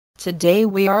Today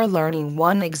we are learning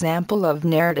one example of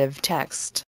narrative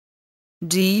text.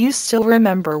 Do you still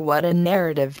remember what a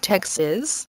narrative text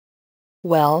is?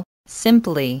 Well,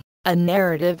 simply, a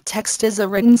narrative text is a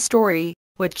written story,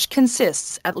 which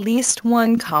consists at least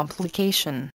one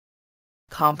complication.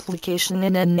 Complication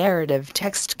in a narrative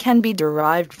text can be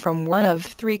derived from one of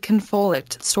three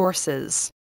conflict sources.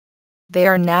 They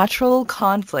are natural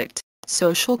conflict,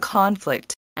 social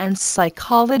conflict, and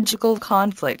psychological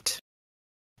conflict.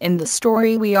 In the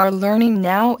story we are learning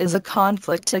now is a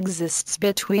conflict exists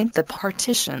between the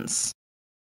partitions.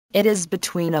 It is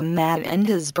between a man and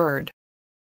his bird.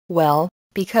 Well,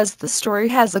 because the story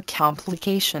has a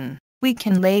complication, we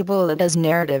can label it as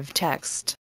narrative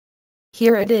text.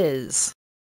 Here it is.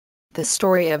 The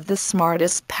story of the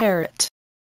smartest parrot.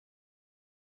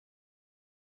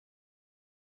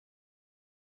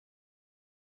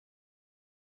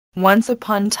 Once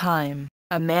upon a time,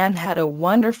 a man had a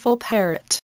wonderful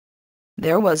parrot.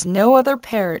 There was no other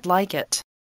parrot like it.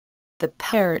 The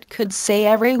parrot could say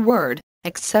every word,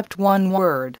 except one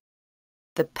word.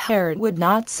 The parrot would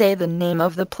not say the name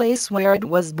of the place where it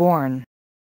was born.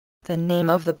 The name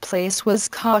of the place was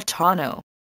Catano.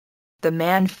 The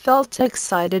man felt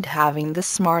excited having the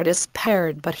smartest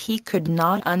parrot, but he could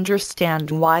not understand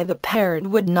why the parrot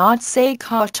would not say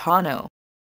Catano.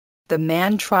 The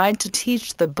man tried to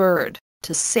teach the bird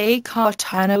to say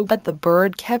Catano, but the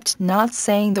bird kept not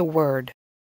saying the word.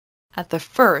 At the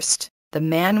first, the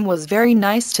man was very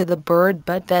nice to the bird,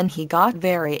 but then he got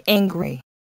very angry.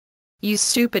 "You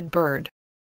stupid bird!"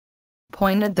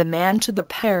 pointed the man to the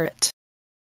parrot.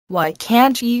 "Why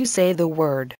can't you say the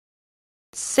word?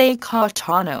 Say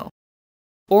Catano,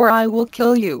 or I will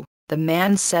kill you," the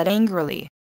man said angrily.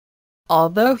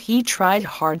 Although he tried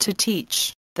hard to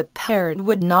teach, the parrot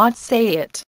would not say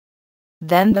it.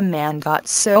 Then the man got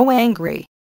so angry.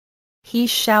 He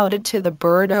shouted to the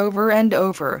bird over and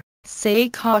over, "Say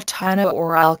Catano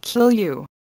or I'll kill you."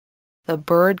 The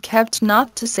bird kept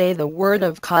not to say the word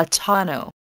of Catano.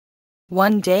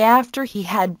 One day, after he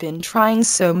had been trying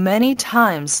so many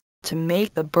times to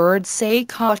make the bird say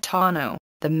Catano,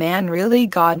 the man really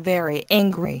got very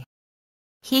angry.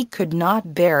 He could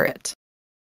not bear it.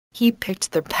 He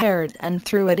picked the parrot and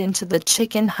threw it into the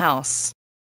chicken house.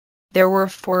 There were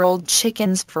 4 old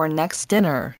chickens for next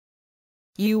dinner.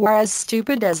 "You are as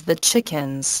stupid as the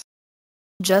chickens.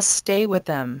 Just stay with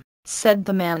them," said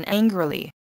the man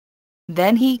angrily.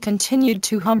 Then he continued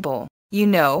to humble, "You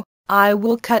know, I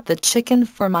will cut the chicken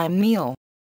for my meal.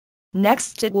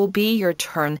 Next it will be your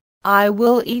turn. I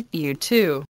will eat you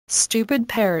too, stupid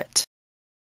parrot."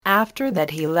 After that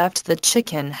he left the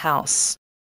chicken house.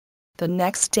 The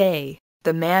next day,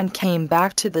 the man came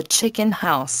back to the chicken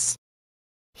house.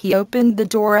 He opened the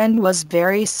door and was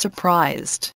very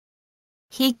surprised.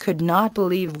 He could not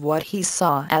believe what he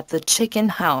saw at the chicken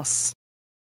house.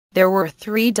 There were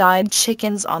 3 dead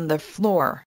chickens on the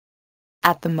floor.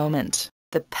 At the moment,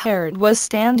 the parrot was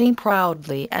standing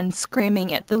proudly and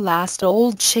screaming at the last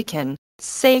old chicken,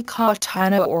 "Say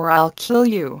Catano or I'll kill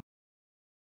you."